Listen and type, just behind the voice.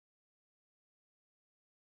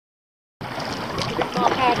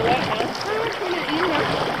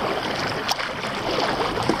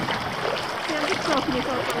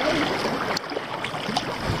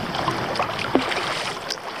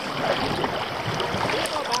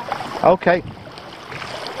Okay.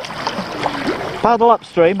 Paddle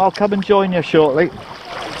upstream, I'll come and join you shortly.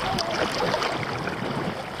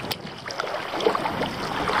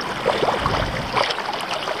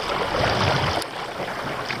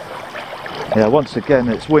 Yeah, once again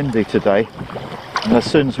it's windy today, and as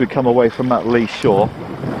soon as we come away from that lee shore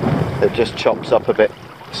it just chops up a bit,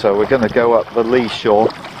 so we're going to go up the lee shore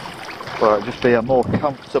where it'll just be a more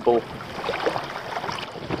comfortable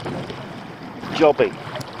jobby.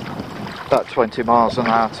 About 20 miles an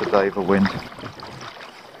hour today, the wind.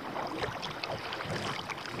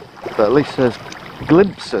 But at least there's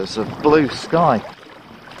glimpses of blue sky.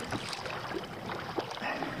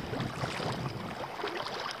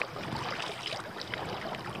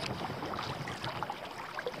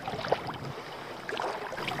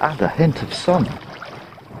 And a hint of sun.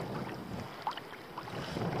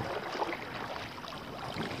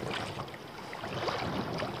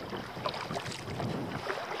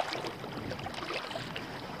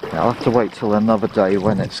 I'll have to wait till another day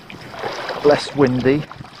when it's less windy,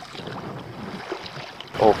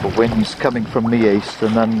 or the wind's coming from the east,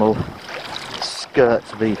 and then we'll skirt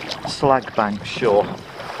the slag bank shore.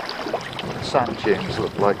 Sand dunes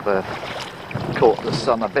look like they've caught the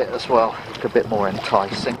sun a bit as well, look a bit more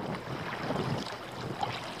enticing.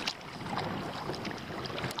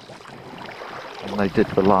 Than they did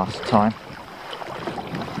the last time.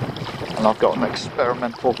 And I've got an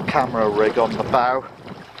experimental camera rig on the bow,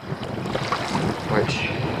 which,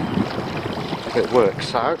 if it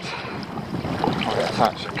works out, I'll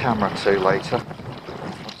attach the camera to later,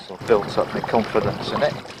 once I've built up my confidence in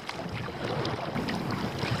it.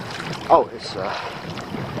 Oh, it's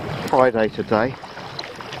Friday today.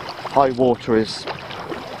 High water is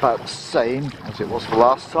about the same as it was the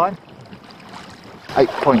last time,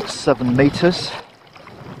 8.7 metres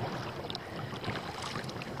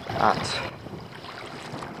at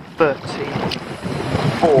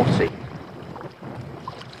 13:40.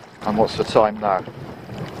 And what's the time now?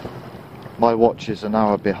 My watch is an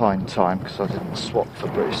hour behind time because I didn't swap for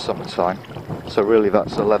British summertime. So really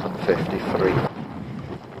that's 11:53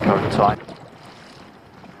 current time.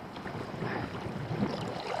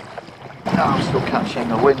 Now I'm still catching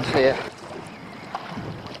the wind here.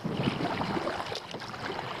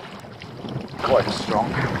 Quite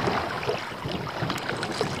strong.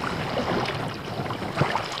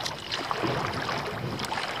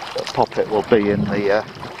 But Poppet will be in the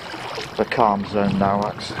calm zone now, I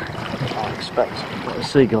expect. Got a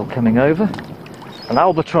seagull coming over. An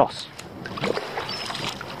albatross.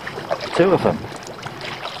 2 of them.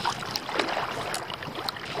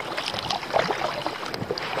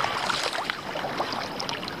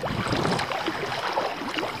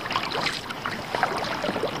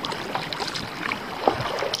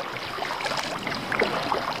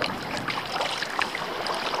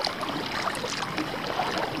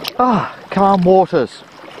 Ah, calm waters.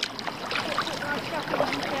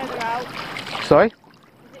 Sorry? Is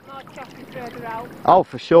it more choppy further out? Oh,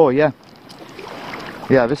 for sure, yeah.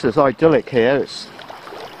 Yeah, this is idyllic here. It's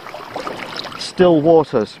still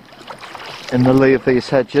waters in the lee of these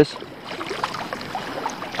hedges.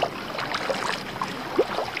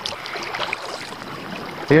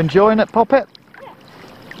 Are you enjoying it, Poppet? Yeah.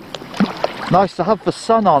 Nice to have the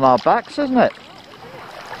sun on our backs, isn't it?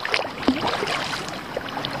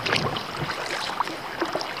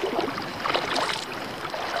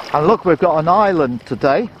 And look, we've got an island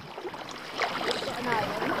today. An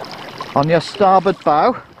island? On your starboard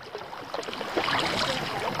bow.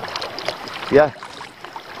 Yeah.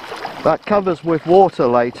 That covers with water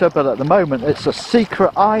later, but at the moment it's a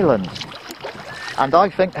secret island. And I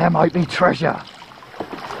think there might be treasure.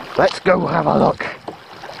 Let's go have a look.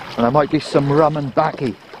 And there might be some rum and baccy.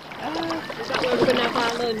 Is that where we're going to have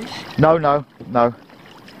our lunch? No, no, no.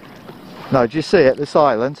 No, do you see it, this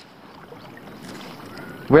island?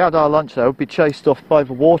 We had our lunch there, we'd be chased off by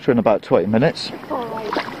the water in about 20 minutes. Oh, right.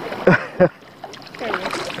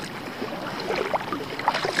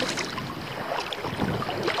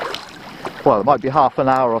 Well, it might be half an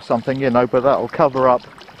hour or something, you know, but that'll cover up.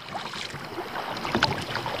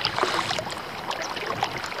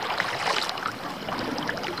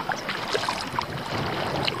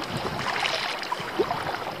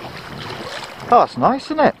 Oh, that's nice,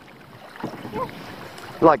 isn't it? Yeah.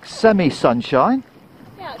 Like semi-sunshine.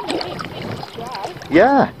 It's dry.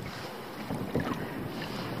 Yeah.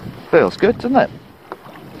 Feels good, doesn't it?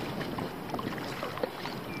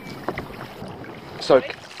 So,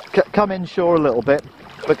 come inshore a little bit.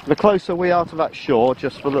 But the closer we are to that shore,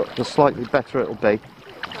 just the slightly better it'll be.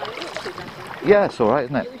 Oh, yeah, it's alright,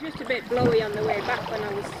 isn't it? It was just a bit blowy on the way back when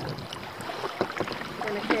I was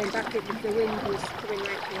when I came back, it was the wind was coming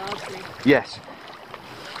right towards me. Yes.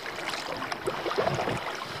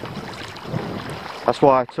 That's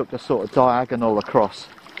why I took the sort of diagonal across.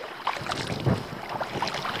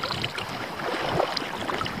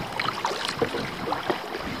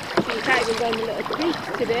 So you can't even go in the little creek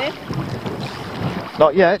today?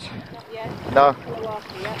 Not yet. Not yet? No.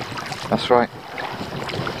 Yet. That's right.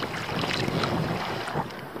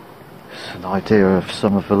 It's an idea of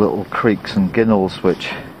some of the little creeks and ginnels which,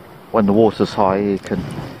 when the water's high, you can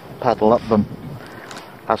paddle up them,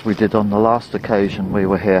 as we did on the last occasion we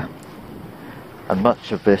were here. And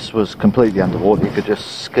much of this was completely underwater. You could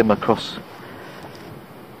just skim across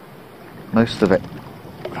most of it.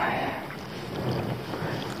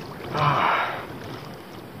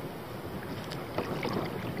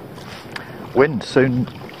 Wind soon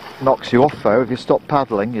knocks you off though. If you stop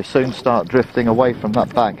paddling, you soon start drifting away from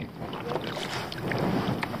that bank.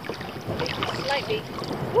 Slightly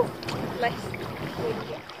less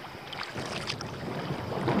windy.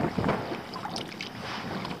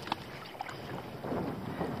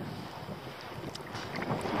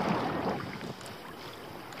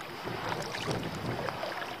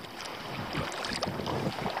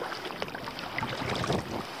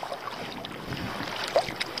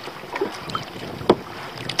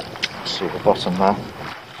 See the bottom there.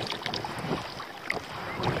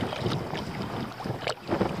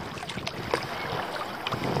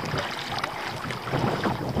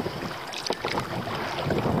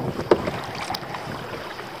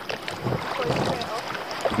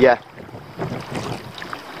 Yeah.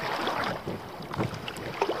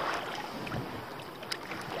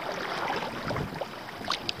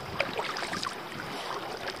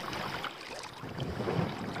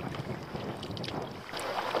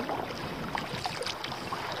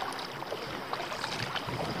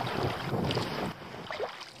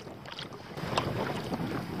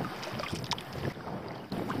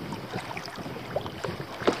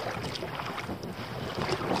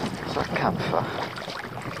 Is that camphor?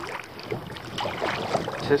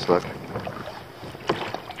 It is, look.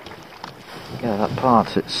 Yeah, that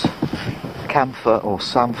part, it's camphor or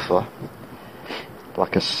samphor,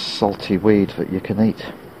 like a salty weed that you can eat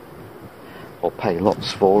or pay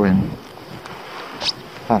lots for in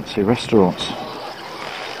fancy restaurants.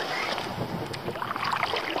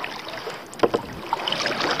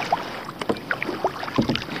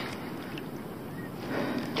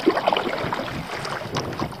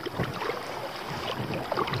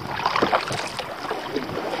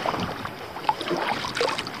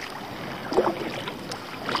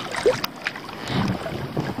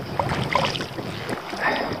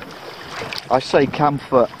 I say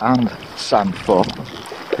camphor and samphor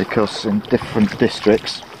because in different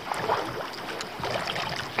districts,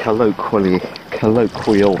 colloquial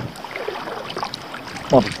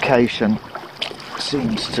modification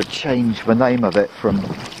seems to change the name of it from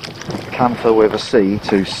camphor with a C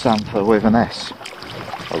to samphor with an S.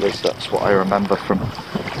 At least that's what I remember from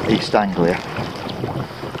East Anglia.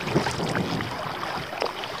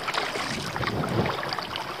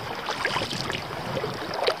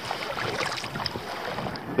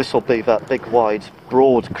 This will be that big wide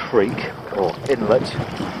broad creek or inlet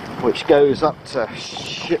which goes up to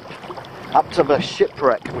the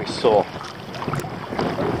shipwreck we saw.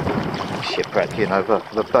 Shipwreck, you know,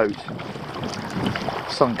 the boat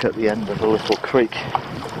sunk at the end of the little creek.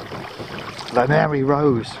 The Mary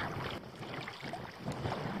Rose.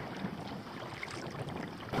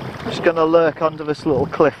 Just going to lurk under this little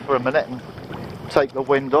cliff for a minute and take the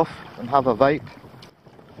wind off and have a vape.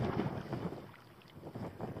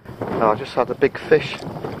 I just had a big fish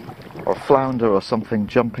or a flounder or something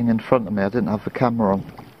jumping in front of me. I didn't have the camera on.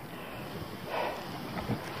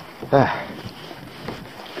 There.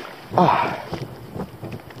 Ah.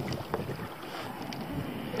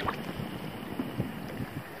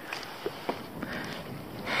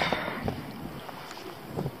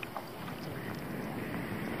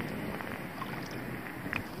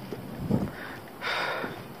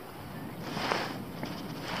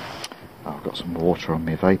 Oh, I've got some water on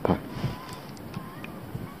my vapour.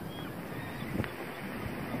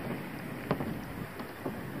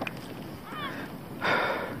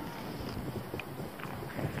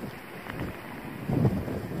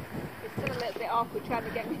 Awkward trying to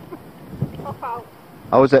get me pop out.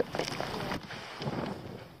 How was it?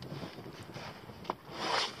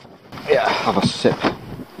 Yeah, have a sip.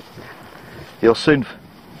 You'll soon.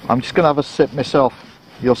 I'm just going to have a sip myself.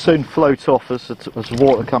 You'll soon float off as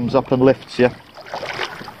water comes up and lifts you.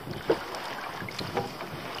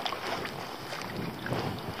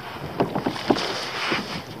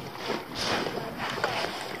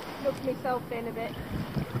 Look myself in a bit.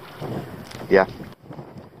 Yeah.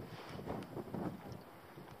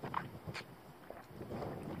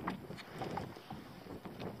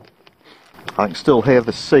 I can still hear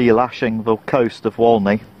the sea lashing the coast of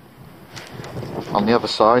Walney on the other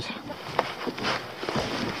side.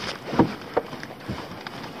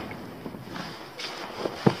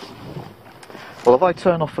 Well, if I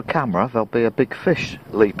turn off the camera, there'll be a big fish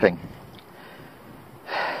leaping.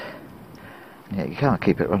 Yeah, you can't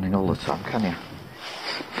keep it running all the time, can you?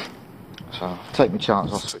 So, I'll take my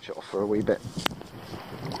chance, I'll switch it off for a wee bit.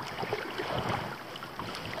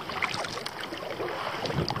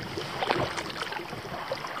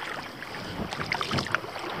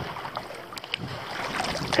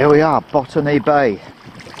 Here we are, Botany Bay.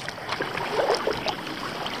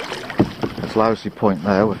 There's Lousy Point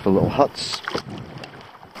there with the little huts.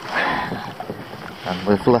 And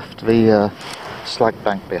we've left the slag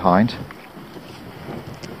bank behind.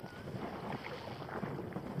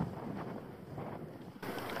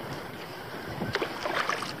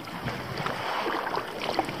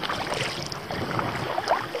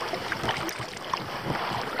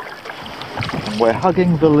 And we're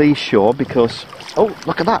hugging the lee shore because, oh,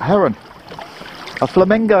 look at that heron! A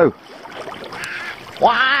flamingo!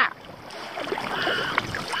 Wah!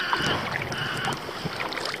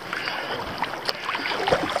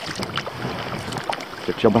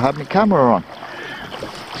 Good job I had my camera on.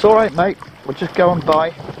 It's alright, mate, we're just going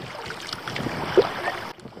by.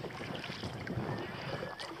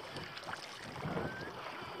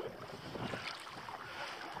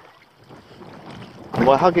 And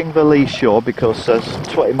we're hugging the lee shore because there's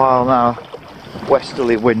 20-mile-an-hour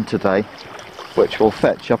westerly wind today, which will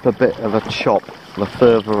fetch up a bit of a chop the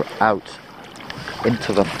further out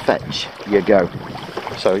into the fetch you go.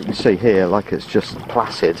 So you can see here, like it's just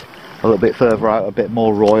placid. A little bit further out, a bit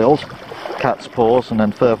more roiled, cat's paws, and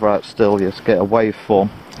then further out still you just get a waveform.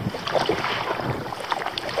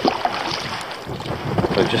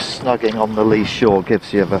 So just snugging on the lee shore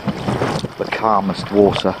gives you the calmest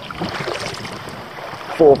water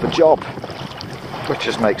for the job, which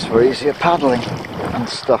just makes for easier paddling and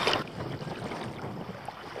stuff.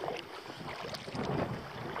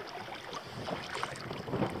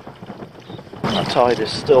 And the tide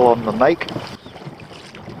is still on the make.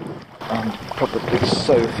 And probably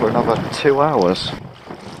so for another 2 hours.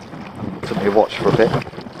 Let me watch for a bit.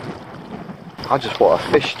 I just want a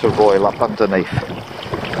fish to roil up underneath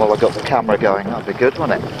while I got the camera going. That'd be good,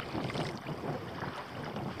 wouldn't it?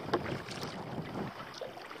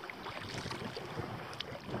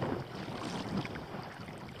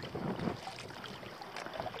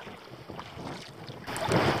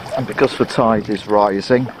 And because the tide is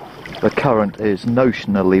rising, the current is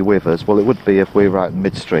notionally with us. Well, it would be if we were out in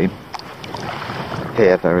midstream.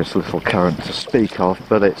 Here there is little current to speak of,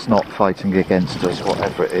 but it's not fighting against us,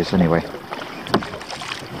 whatever it is anyway.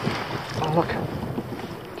 Oh look, do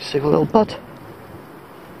you see the little bud?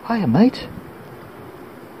 Hiya mate.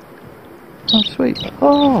 Oh sweet.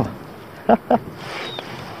 Oh!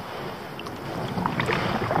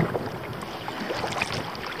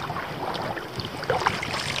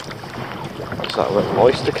 Is that a little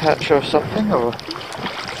oyster catcher or something, or?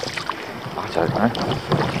 I don't know.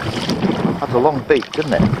 Had a long beak,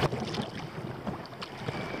 didn't it?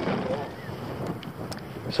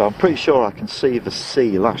 So I'm pretty sure I can see the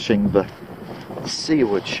sea lashing the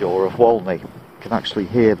seaward shore of Walney. You can actually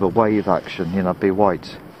hear the wave action, you know, be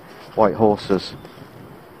white horses.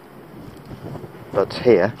 But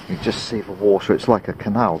here, you just see the water, it's like a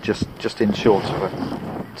canal, just inshore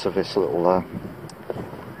to this little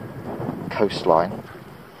coastline.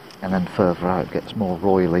 And then further out it gets more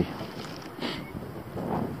roily.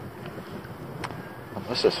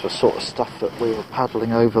 This is the sort of stuff that we were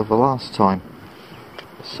paddling over the last time.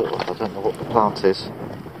 Sort of, I don't know what the plant is.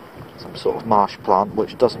 Some sort of marsh plant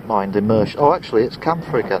which doesn't mind immersion. Oh, actually, it's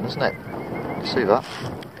camphor again, isn't it? You see that?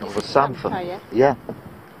 Or the samphire. Yeah.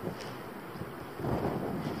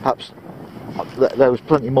 Perhaps there was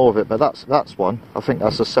plenty more of it, but that's one. I think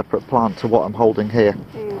that's a separate plant to what I'm holding here.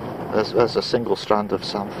 There's a single strand of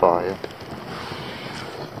samphire.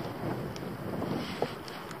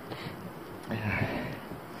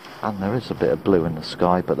 And there is a bit of blue in the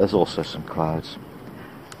sky, but there's also some clouds.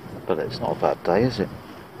 But it's not a bad day, is it?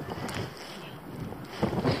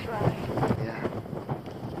 Yeah.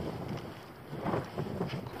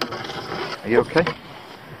 Are you okay?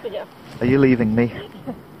 Yeah. Are you leaving me?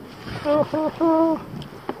 Try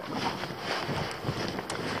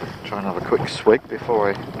and have a quick swig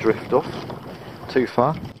before I drift off too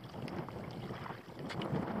far.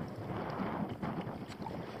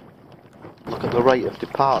 Look at the rate of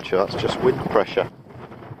departure, that's just wind pressure.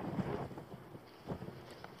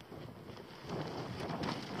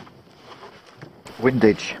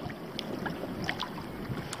 windage.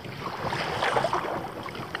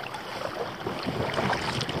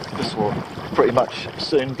 This will pretty much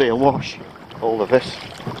soon be awash, all of this.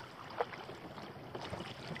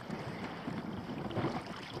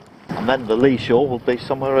 And then the lee shore will be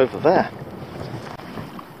somewhere over there.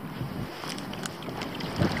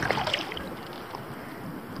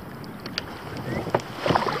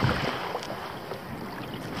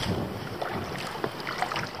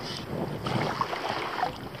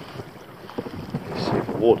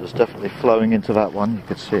 Water's definitely flowing into that one. You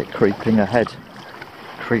could see it creeping ahead,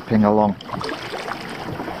 creeping along.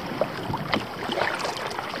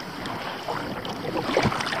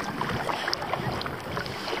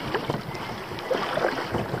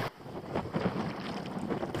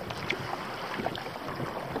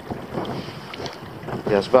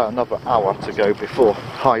 There's about another hour to go before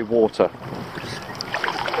high water.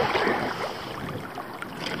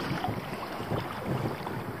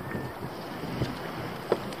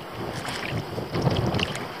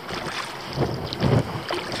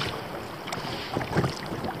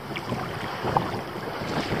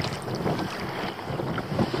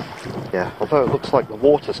 Yeah, although it looks like the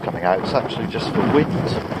water's coming out, it's actually just the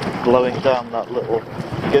wind blowing down that little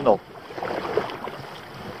ginnel,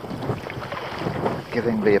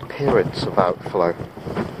 giving the appearance of outflow.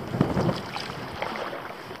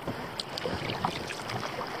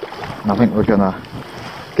 And I think we're gonna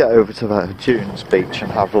get over to that Dunes beach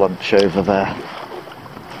and have lunch over there.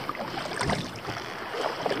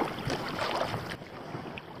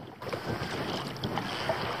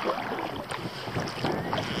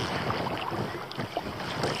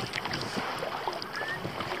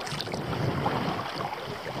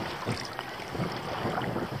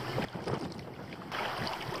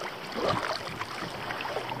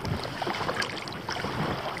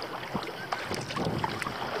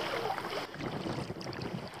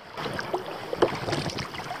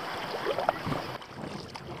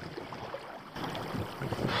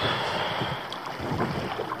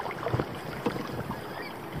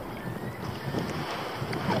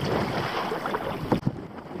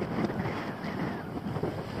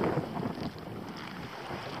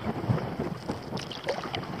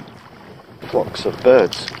 Flocks of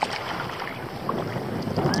birds.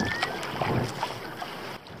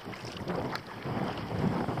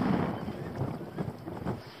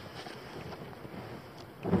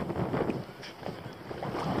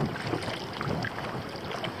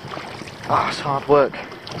 Ah, it's hard work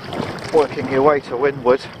working your way to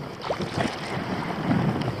windward.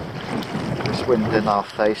 This wind in our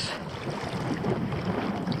face.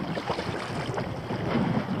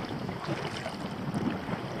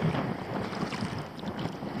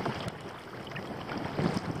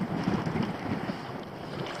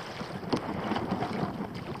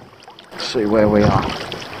 See where we are.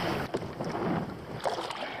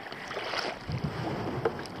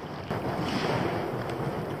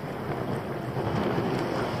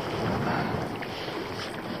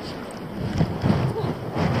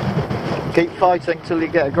 Keep fighting till you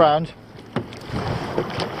get aground.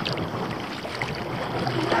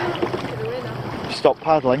 Stop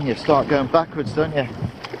paddling, you start going backwards, don't you?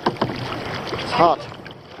 It's hot.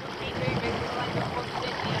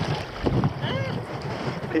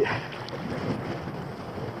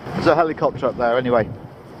 There's a helicopter up there anyway.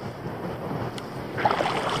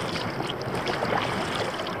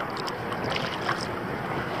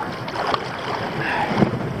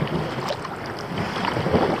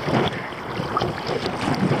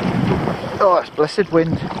 Oh, it's blessed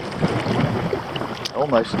wind.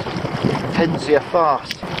 Almost pins you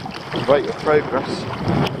fast. Rate of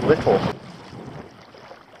progress, little.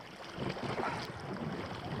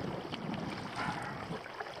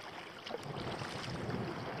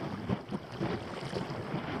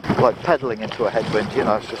 Like pedalling into a headwind, you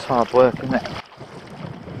know, it's just hard work, isn't it?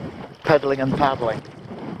 Pedalling and paddling.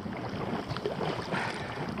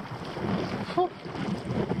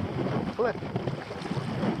 Flip.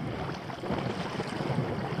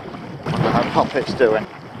 Wonder how Puppet's doing.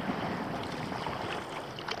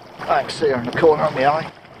 I can see her in the corner of my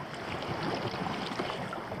eye.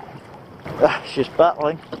 She's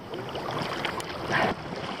battling.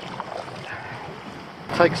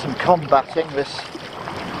 Takes some combating, this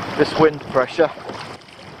wind pressure.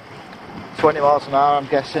 20 miles an hour I'm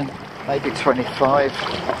guessing, maybe 25.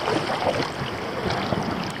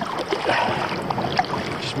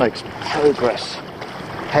 Just makes progress.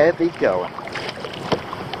 Heavy going.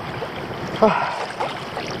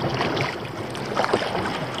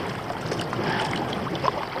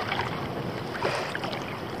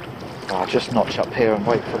 I'll just notch up here and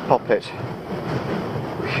wait for Poppet.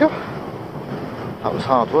 Phew. That was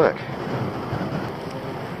hard work.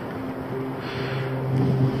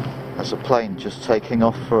 There's a plane just taking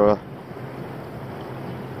off for a...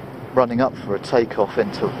 running up for a takeoff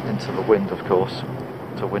into the wind, of course,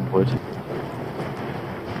 to windward.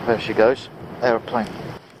 There she goes, aeroplane.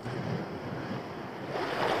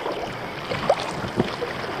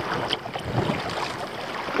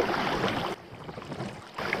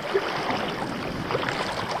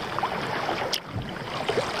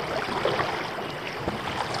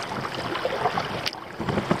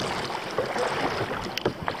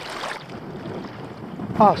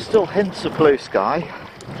 Ah, still hints of blue sky,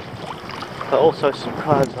 but also some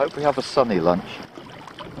clouds. I hope we have a sunny lunch.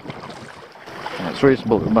 And it's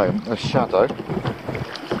reasonable at the moment, there's shadow.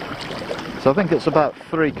 So I think it's about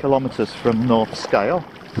 3 kilometres from North Scale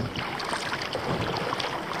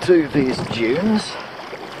to these dunes.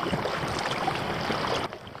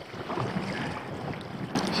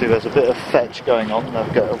 See, there's a bit of fetch going on.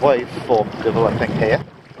 I've got a waveform developing here.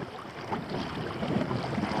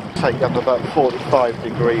 Take them about 45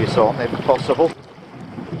 degrees on if possible,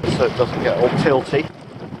 so it doesn't get all tilty.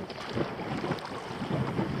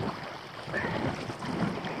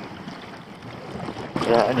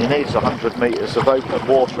 Yeah, and he needs 100 metres of open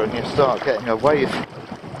water and you start getting a wave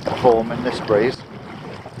form in this breeze.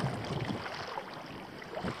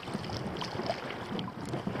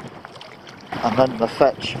 And then the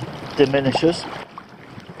fetch diminishes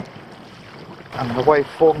and the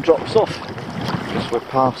waveform drops off. Because we're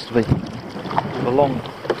past the long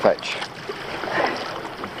fetch.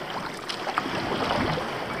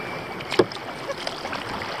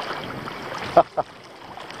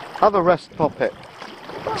 Have a rest, Poppet.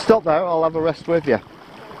 Stop there, I'll have a rest with you.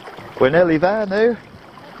 We're nearly there now.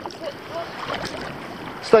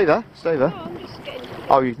 Stay there, stay there. No, I'm just getting...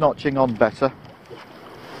 Oh, you're notching on better.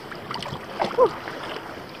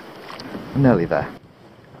 Nearly there.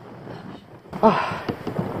 Ah.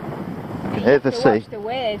 Hear the sea. Watch the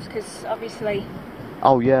waves, because obviously,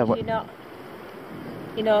 oh yeah, you're not,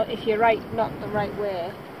 you know, if you're not the right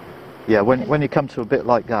way. Yeah, when you come to a bit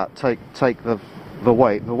like that, take the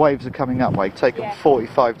wave. The waves are coming that way. Take them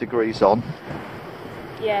 45 degrees on.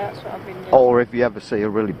 Yeah, that's what I've been doing. Or if you ever see a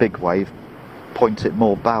really big wave, point it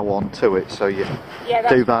more bow on to it. So you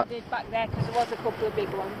do that. What I did back there, because there was a couple of big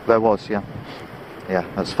ones. There was, yeah. Yeah,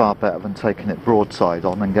 that's far better than taking it broadside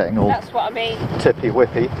on and getting all that's what I mean. Tippy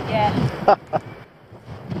whippy. Yeah.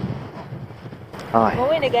 Aye.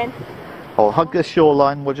 Go in again. I'll hug this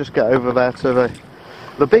shoreline, we'll just get over there to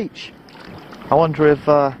the beach. I wonder if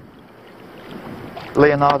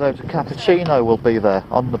Leonardo DiCappuccino will be there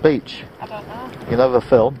on the beach. I don't know. You know the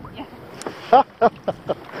film? Yeah.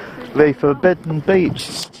 The Forbidden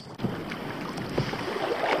Beach.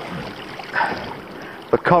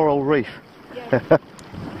 The coral reef. Yeah.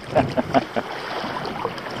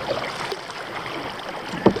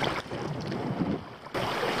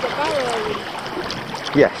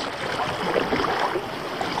 Yes.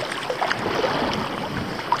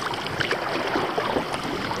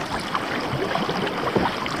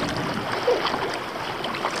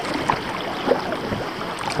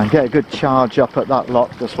 And get a good charge up at that lot,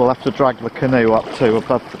 because we'll have to drag the canoe up to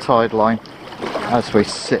above the tide line as we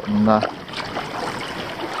sit and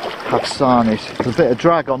have sarnies. There's a bit of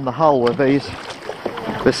drag on the hull with this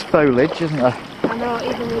foliage, isn't there? I know,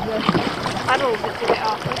 even with the paddles it's a bit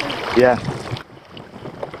awkward, isn't it? Yeah.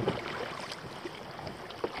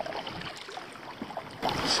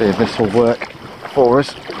 See if this will work for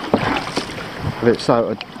us. If it's out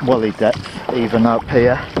of welly depth, even up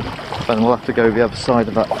here, then we'll have to go the other side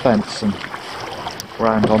of that fence and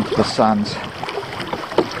round onto the sands.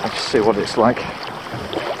 Let's see what it's like.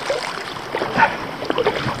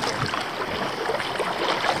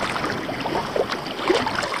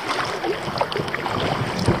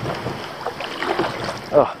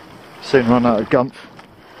 Oh, soon run out of gumph.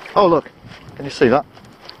 Oh look, can you see that?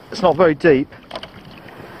 It's not very deep.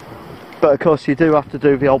 But of course you do have to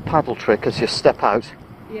do the old paddle trick as you step out.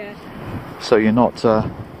 Yeah. So you're not...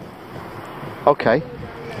 Okay.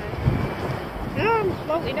 No, I'm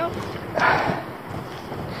floating up.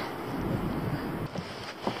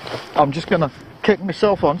 I'm just going to kick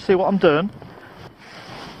myself on, see what I'm doing.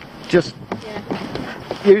 Just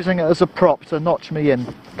using it as a prop to notch me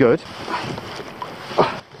in. Good.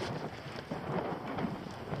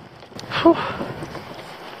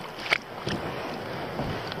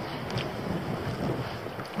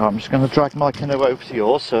 I'm just going to drag my canoe over to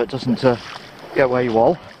yours so it doesn't go away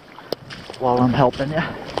while I'm helping you.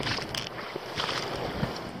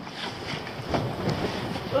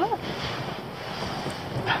 Oh.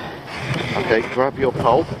 Okay, grab your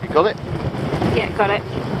pole. You got it? Yeah, got it.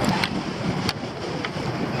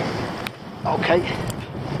 Okay.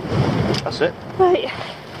 That's it. Right.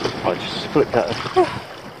 I'll just flip that.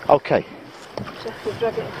 Okay. Just have to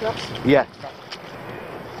drag it across. Yeah.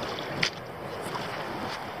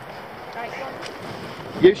 Right,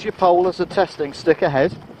 one. Use your pole as a testing stick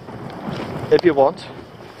ahead, if you want.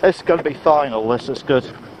 It's going to be final, this is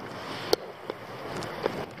good.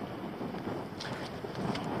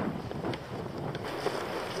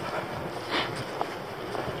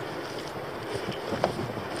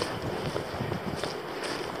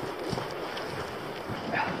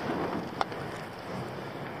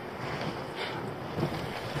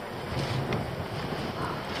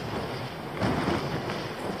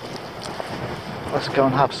 Let's go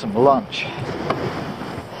and have some lunch.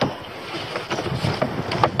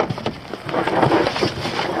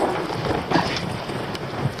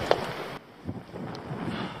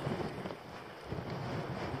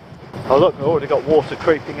 Oh look, we've already got water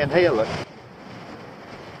creeping in here, look.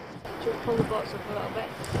 Should we pull the boats up a little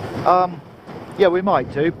bit? Yeah, we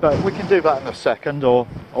might do, but we can do that in a second or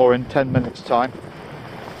in 10 minutes time.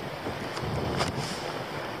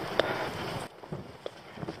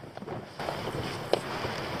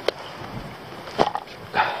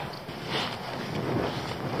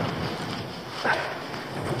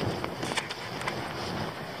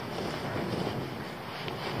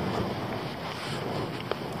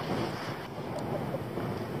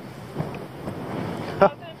 I'm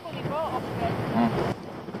going to pull your boat off again.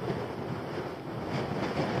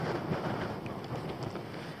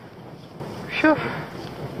 Sure.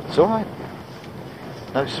 It's alright.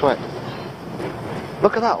 No sweat.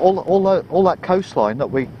 Look at that, all that coastline that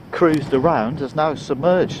we cruised around is now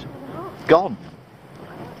submerged. Gone.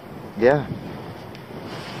 Yeah.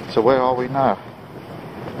 So where are we now?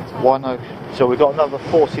 10. So we've got another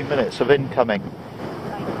 40 minutes of incoming.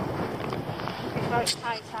 Right. It's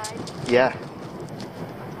high tide. Yeah.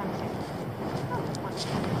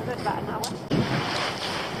 About an hour.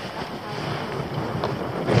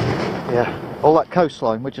 Yeah. All that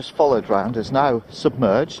coastline we just followed round is now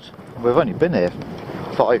submerged. We've only been here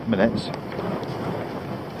 5 minutes.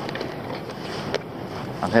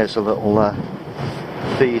 And here's a little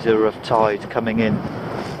feeder of tide coming in.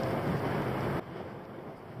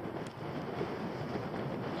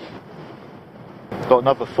 Got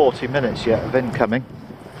another 40 minutes yet of incoming.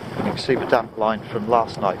 You can see the damp line from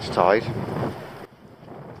last night's tide.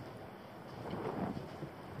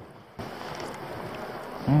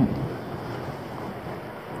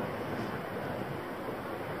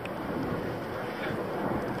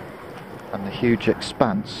 And the huge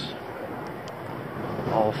expanse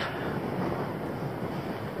of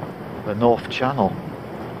the North Channel.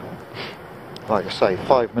 Like I say,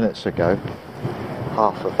 5 minutes ago,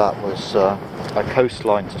 half of that was a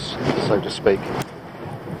coastline, so to speak.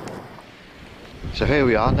 So here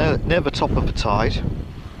we are, near the top of the tide.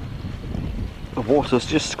 The water's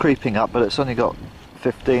just creeping up, but it's only got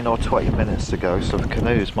 15 or 20 minutes to go, so the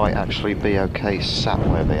canoes might actually be okay sat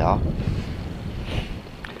where they are.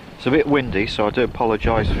 It's a bit windy, so I do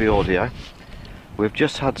apologise for the audio. We've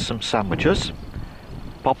just had some sandwiches.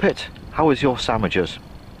 Poppet, how was your sandwiches?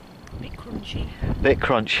 Bit crunchy. Bit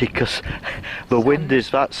crunchy because the wind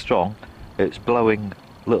is that strong. It's blowing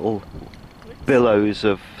little billows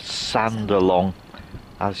of sand along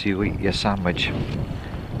as you eat your sandwich.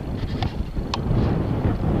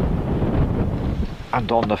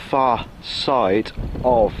 And on the far side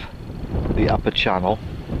of the upper channel,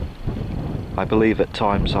 I believe at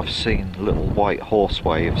times I've seen little white horse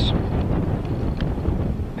waves,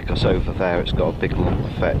 because over there it's got a big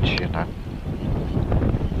long fetch, you know.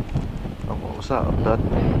 Oh, what was that? A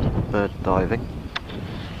bird diving.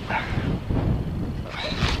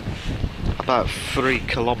 About 3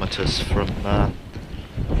 kilometres from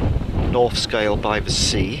North Scale by the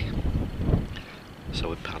sea. So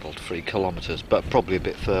we paddled 3 kilometres, but probably a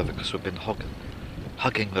bit further because we've been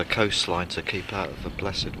hugging the coastline to keep out of the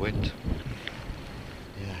blessed wind.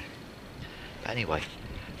 Yeah. Anyway,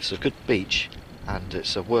 it's a good beach and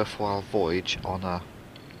it's a worthwhile voyage on a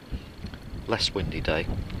less windy day.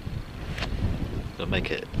 It'll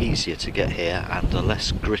make it easier to get here and a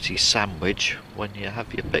less gritty sandwich when you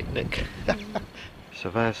have your picnic. So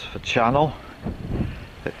there's the channel.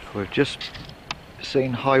 We've just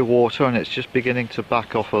seen high water and it's just beginning to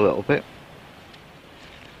back off a little bit.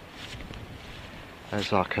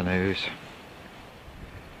 There's our canoes.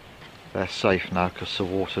 They're safe now because the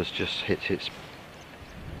water's just hit its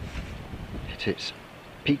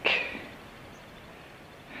peak.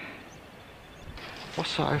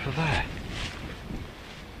 What's that over there?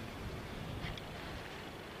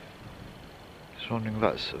 Just wondering if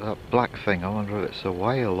that's that black thing. I wonder if it's a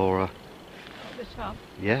whale or a... This one?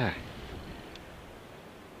 Yeah.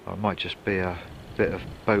 Or it might just be a bit of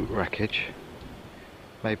boat wreckage.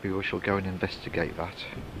 Maybe we shall go and investigate that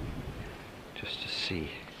just to see.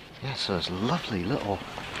 Yes, there's lovely little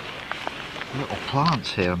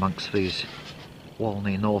plants here amongst these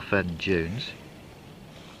Walney North End dunes.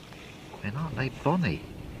 I mean, aren't they bonny?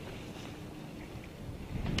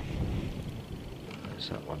 There's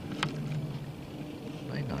that one.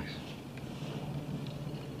 Very nice.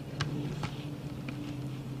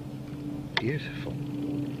 Beautiful.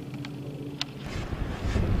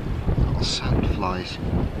 Little sandflies.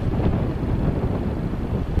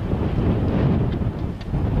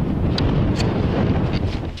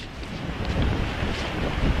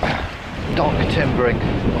 Dock timbering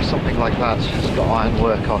or something like that. It's got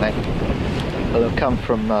ironwork on it. It'll come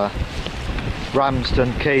from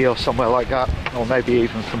Ramsden Quay or somewhere like that, or maybe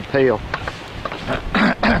even from Peel.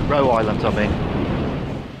 Roe Island, I mean.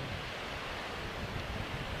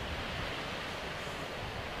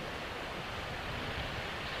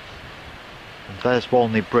 And there's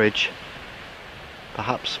Walney Bridge,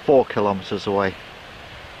 perhaps 4 kilometres away.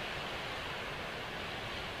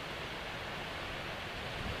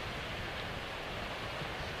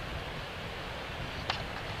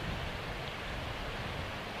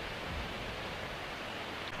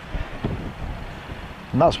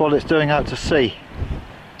 And that's what it's doing out to sea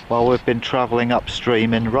while we've been travelling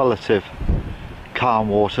upstream in relative calm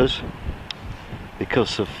waters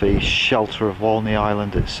because of the shelter of Walney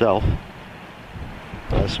Island itself.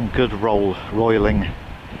 There's some good roiling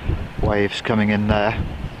waves coming in there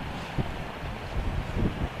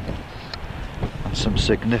and some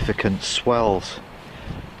significant swells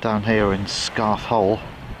down here in Scarf Hole.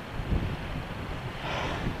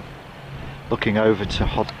 Looking over to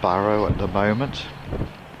Hod Barrow at the moment.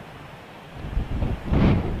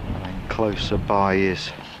 And then closer by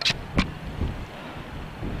is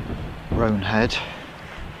Roanhead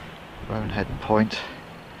Point.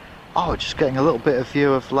 Oh, just getting a little bit of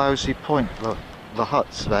view of Lousy Point, the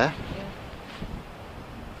huts there.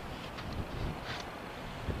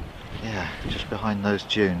 Yeah, just behind those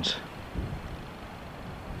dunes.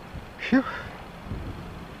 Phew.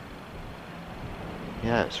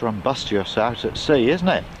 Yeah, it's rumbustious out at sea, isn't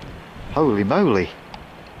it? Holy moly.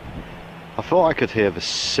 I thought I could hear the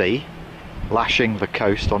sea lashing the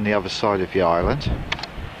coast on the other side of the island.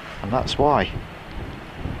 And that's why.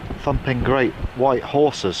 Thumping great white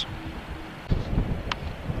horses.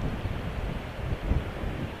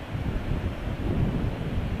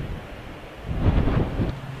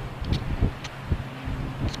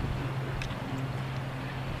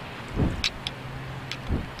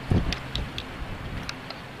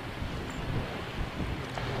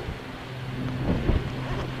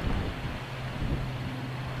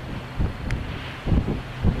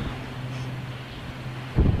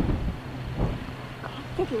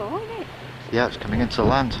 Low, isn't it? Yeah, it's coming into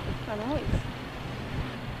land. I know it's...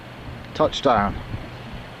 Touchdown.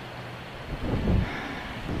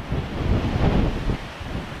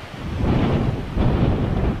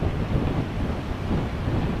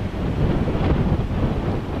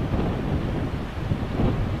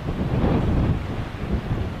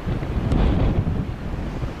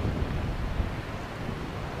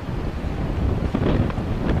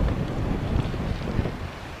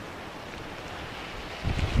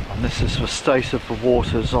 This is the state of the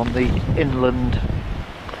waters on the inland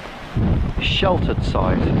sheltered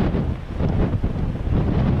side.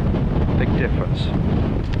 Big difference.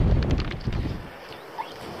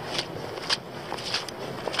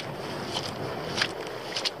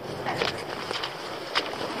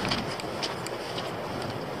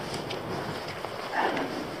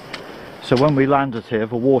 So when we landed here,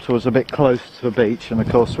 the water was a bit close to the beach, and of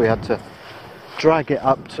course we had to drag it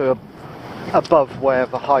up to above where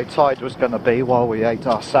the high tide was going to be while we ate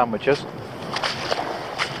our sandwiches.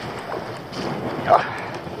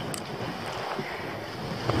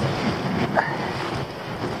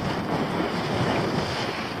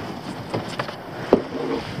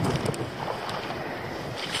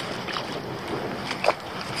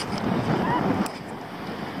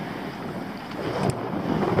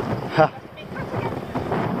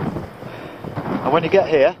 And when you get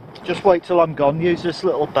here, just wait till I'm gone, use this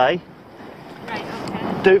little bay.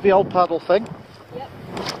 Do the old paddle thing. Yep.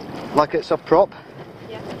 Like it's a prop.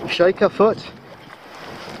 Yep. Shake a foot.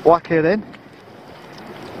 Whack it in.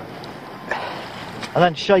 And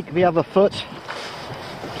then shake the other foot.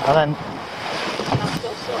 And then... I'll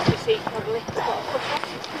still sort your seat probably.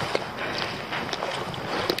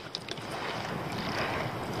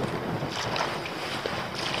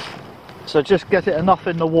 So just get it enough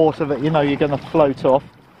in the water that you know you're going to float off.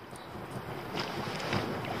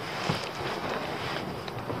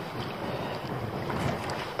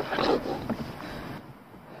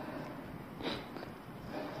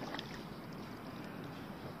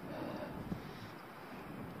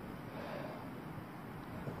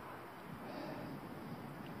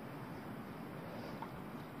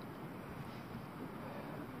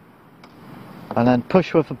 and then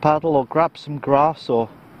push with the paddle or grab some grass or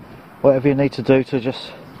whatever you need to do to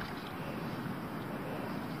just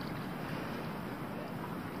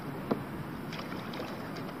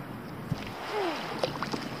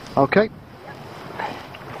okay.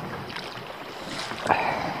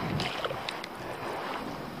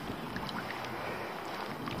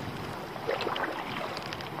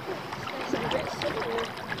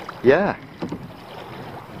 Yeah.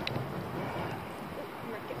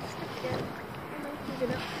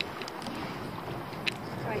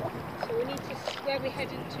 Right, so we need to, where are we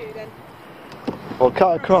heading to then? We'll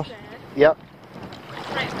cut across. There. Yep.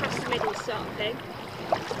 Right across the middle sort of thing.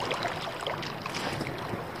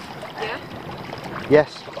 Yeah?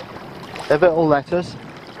 Yes. If it'll let us.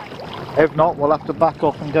 If not, we'll have to back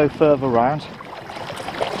off and go further round.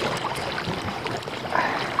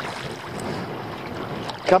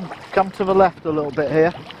 Come to the left a little bit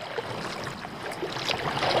here.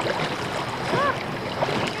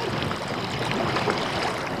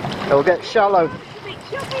 It'll get shallow.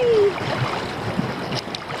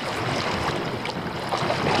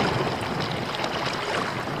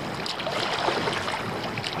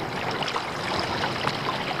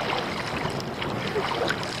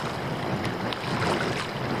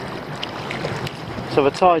 So the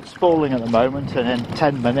tide's falling at the moment, and in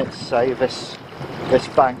 10 minutes, say, this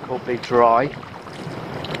bank will be dry.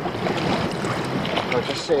 We're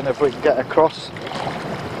just seeing if we can get across.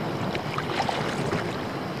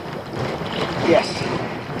 Yes.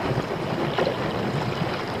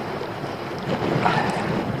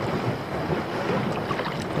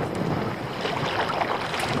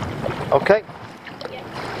 Okay.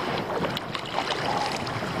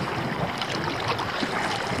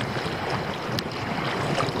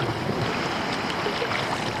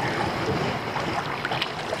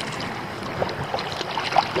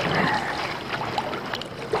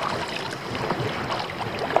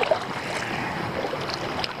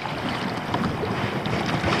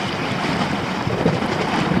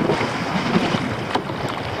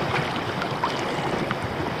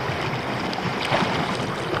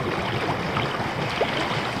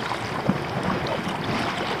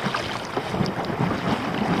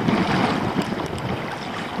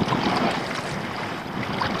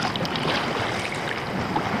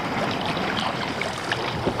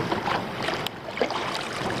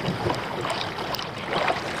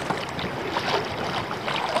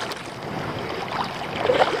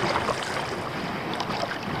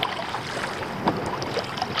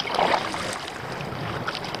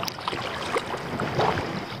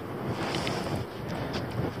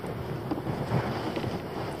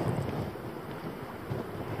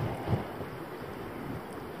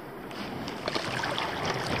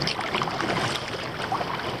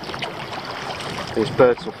 These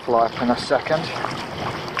birds will fly up in a second.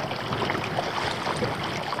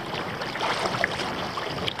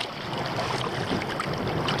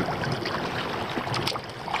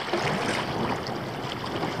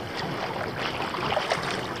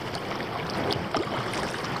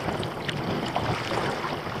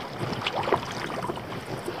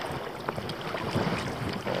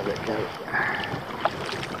 There we go.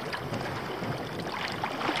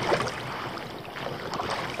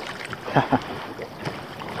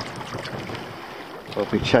 We'll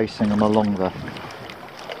be chasing them along the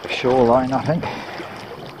shoreline, I think.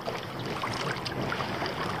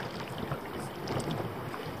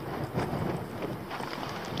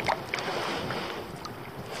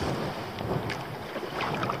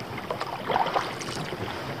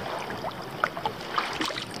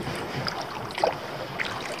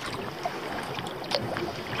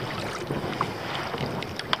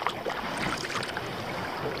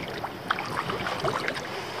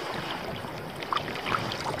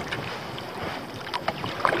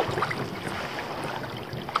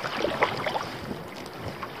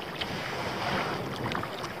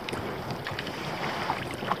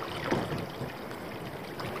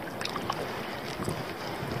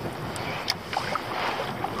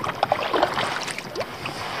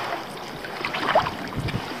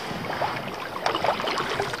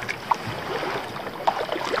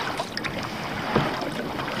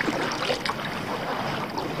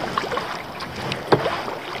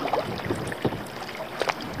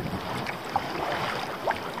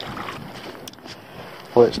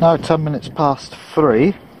 Well, it's now 10 minutes past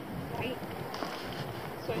 3. Right.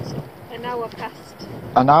 So it's an hour past.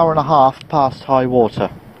 An hour and a half past high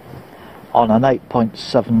water on an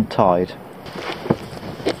 8.7 tide.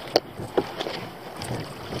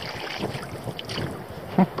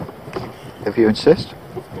 If you insist.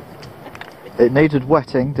 It needed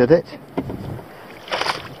wetting, did it?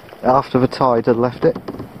 After the tide had left it.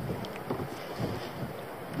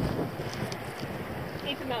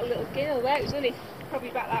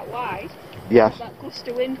 drove you back that wide. Yes. That gust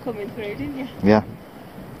of wind coming through, didn't you? Yeah.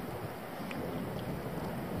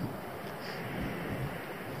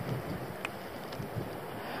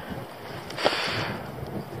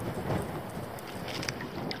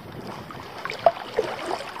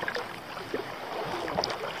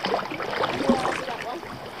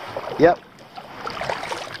 Yep.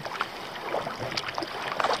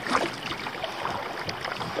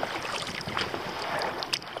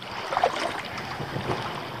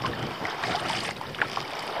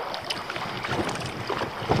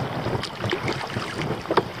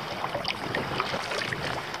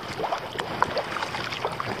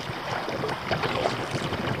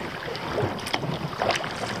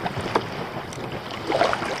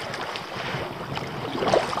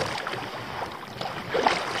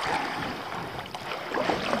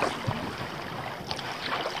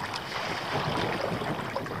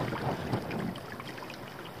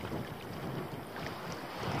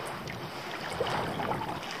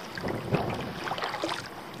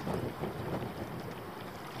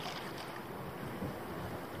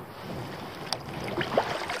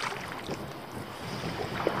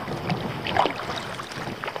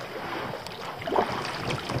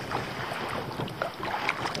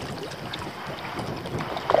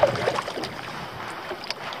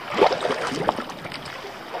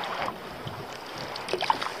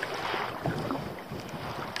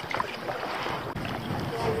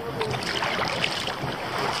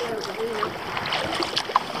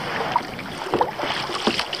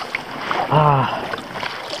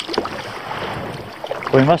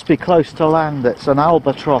 We must be close to land. It's an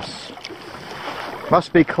albatross.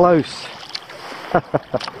 Must be close.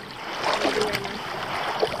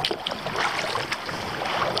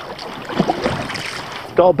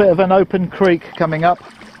 Got a bit of an open creek coming up.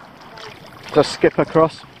 Just skip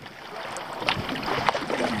across.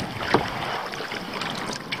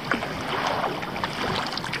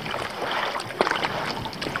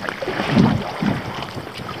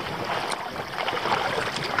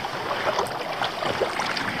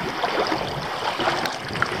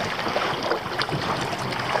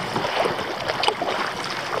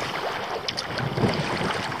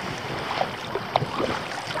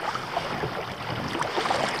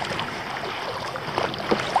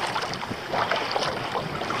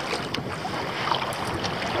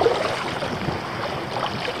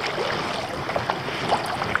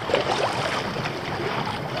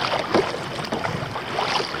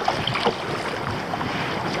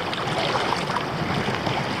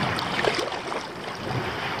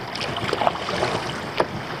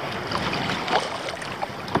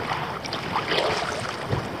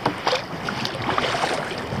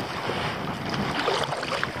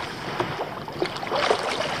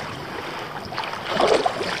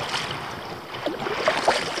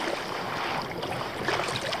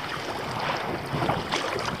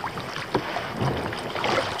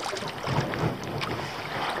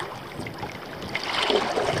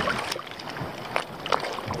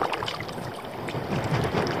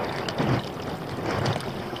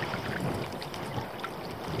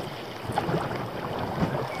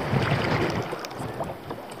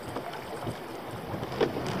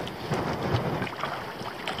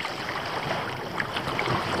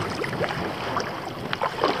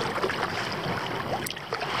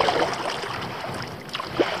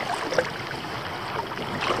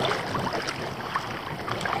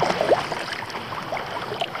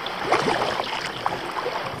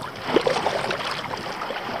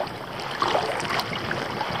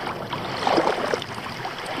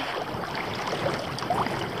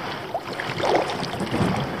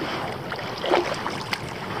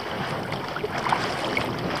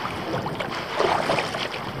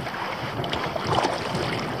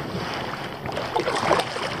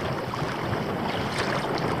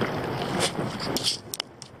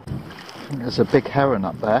 There's a big heron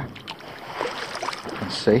up there, you can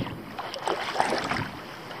see.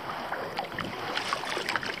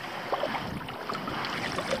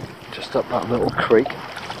 Just up that little creek.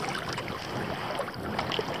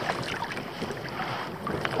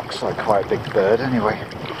 Looks like quite a big bird anyway.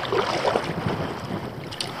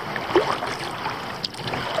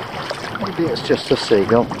 Maybe it's just a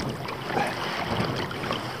seagull.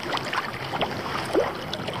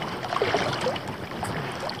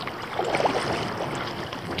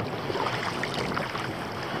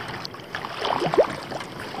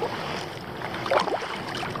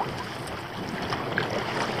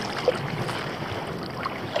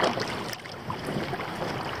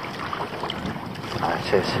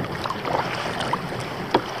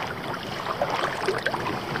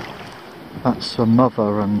 That's a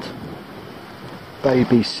mother and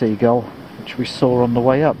baby seagull which we saw on the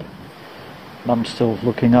way up. Mum's still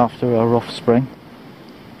looking after her offspring.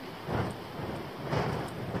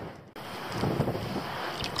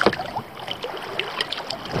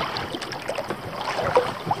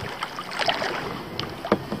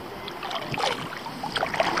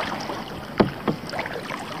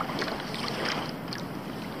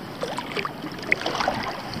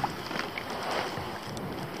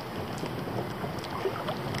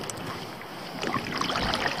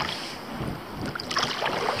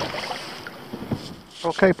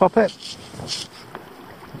 Okay, Puppet?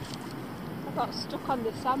 I got stuck on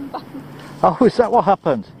the sandbank. Oh, is that what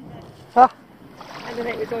happened? Yeah. And then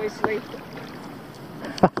it was obviously...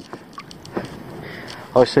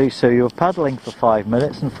 I see, so you were paddling for 5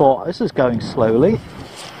 minutes and thought, this is going slowly.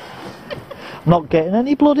 Not getting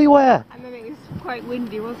any bloody wear. And then it was quite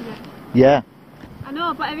windy, wasn't it? Yeah. I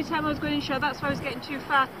know, but every time I was going inshore, that's why I was getting too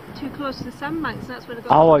close to the sandbanks, and that's when I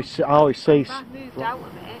got... Oh, I see. Oh, I see. I moved out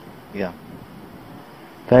of it. Yeah.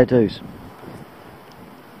 Fair dues.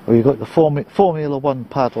 Well, you've got the Formula 1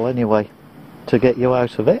 paddle anyway to get you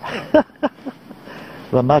out of it.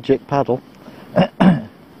 The magic paddle.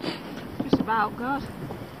 Just about, God.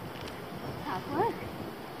 Hard work.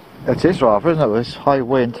 It is rather, isn't it? It's high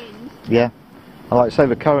wind. Yeah. I like to say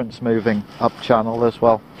the current's moving up channel as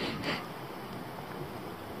well.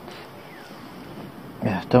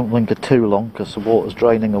 Yeah, don't linger too long because the water's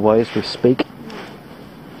draining away as we speak.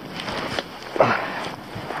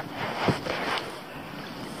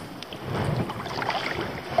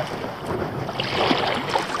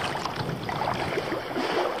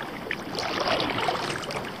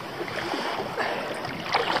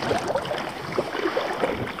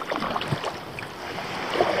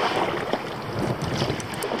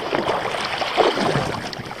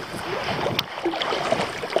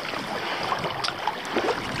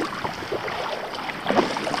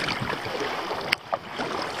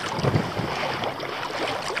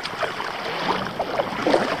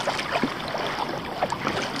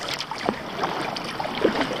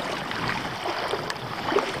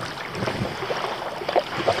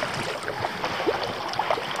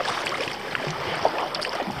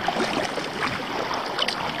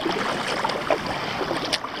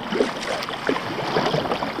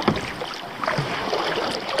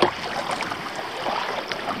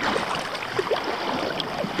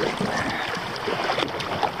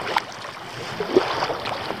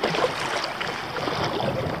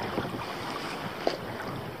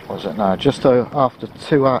 What is it now? Just after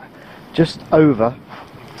just over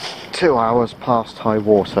 2 hours past high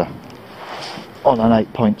water on an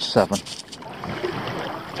 8.7.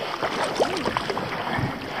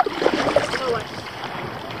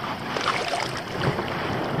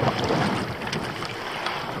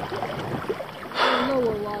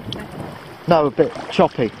 No, a bit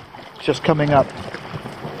choppy. It's just coming up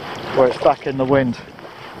where it's back in the wind.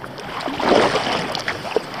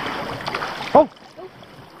 Oh!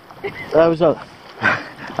 There was a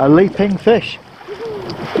leaping fish.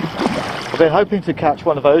 I've been hoping to catch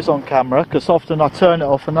one of those on camera because often I turn it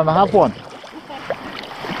off and then I have one.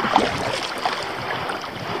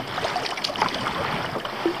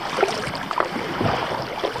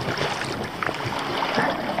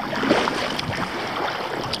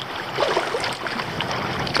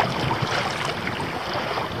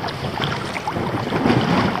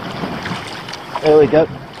 There we go.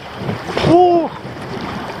 Ooh.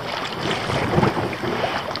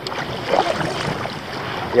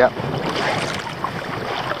 Yep.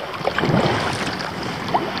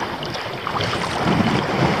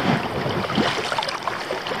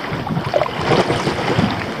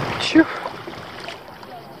 Phew.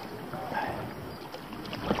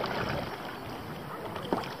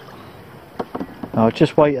 Now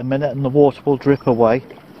just wait a minute and the water will drip away.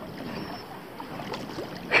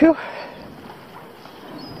 Phew.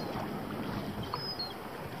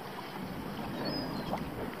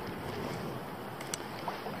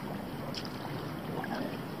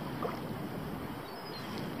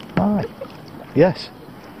 Aye. Yes.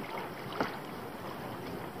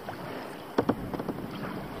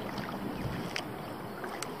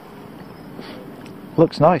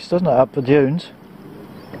 Looks nice, doesn't it, up the dunes?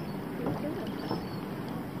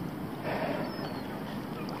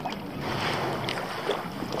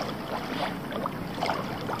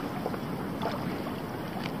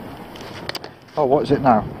 Oh, what is it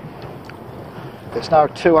now? It's now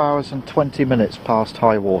 2 hours and 20 minutes past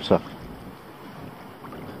high water.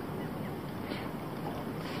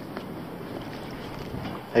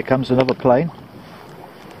 Here comes another plane,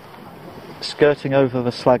 skirting over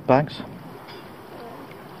the slag banks.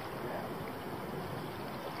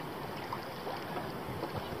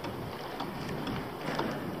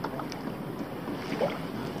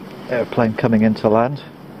 Airplane coming into land.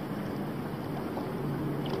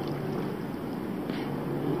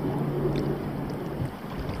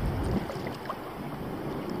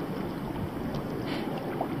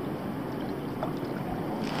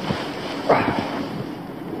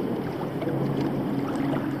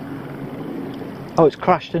 Oh, it's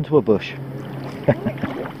crashed into a bush.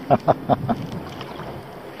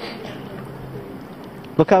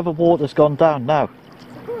 Look how the water's gone down now.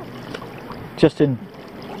 Just in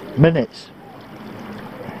minutes.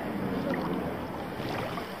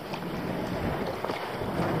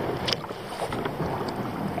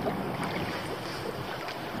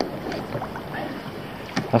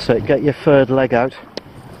 That's it, get your third leg out.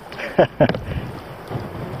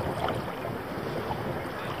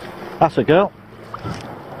 That's a girl.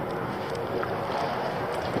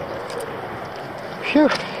 Phew.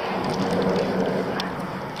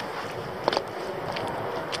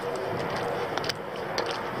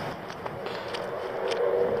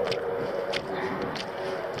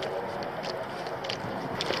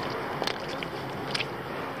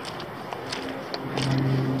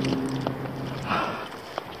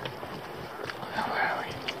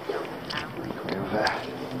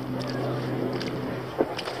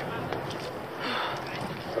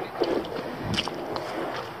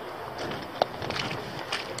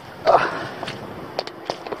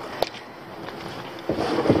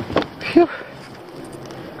 Phew.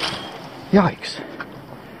 Yikes.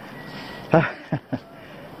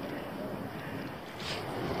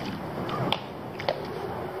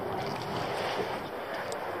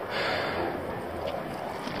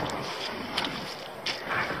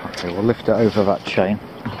 Okay, we'll lift it over that chain.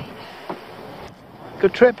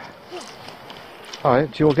 Good trip?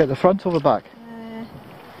 Alright, do you want to get the front or the back?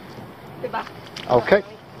 The back. Okay.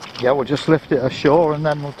 Yeah, we'll just lift it ashore and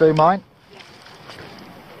then we'll do mine.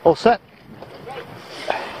 All set?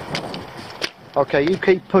 Okay, you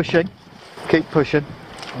keep pushing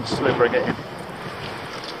and slivering it in.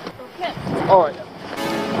 Okay. Alright.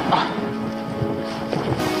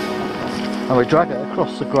 And we drag it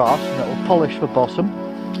across the grass and it will polish the bottom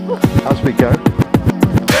as we go.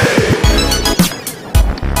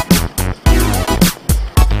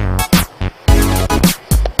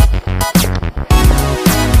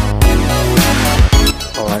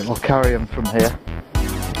 Alright, we'll carry them from here.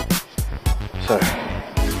 So,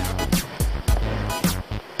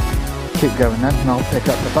 keep going then and I'll pick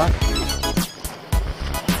up the back.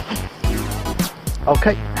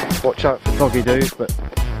 Okay, watch out for doggy doos, but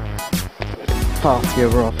path gear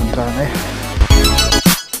are up and down here.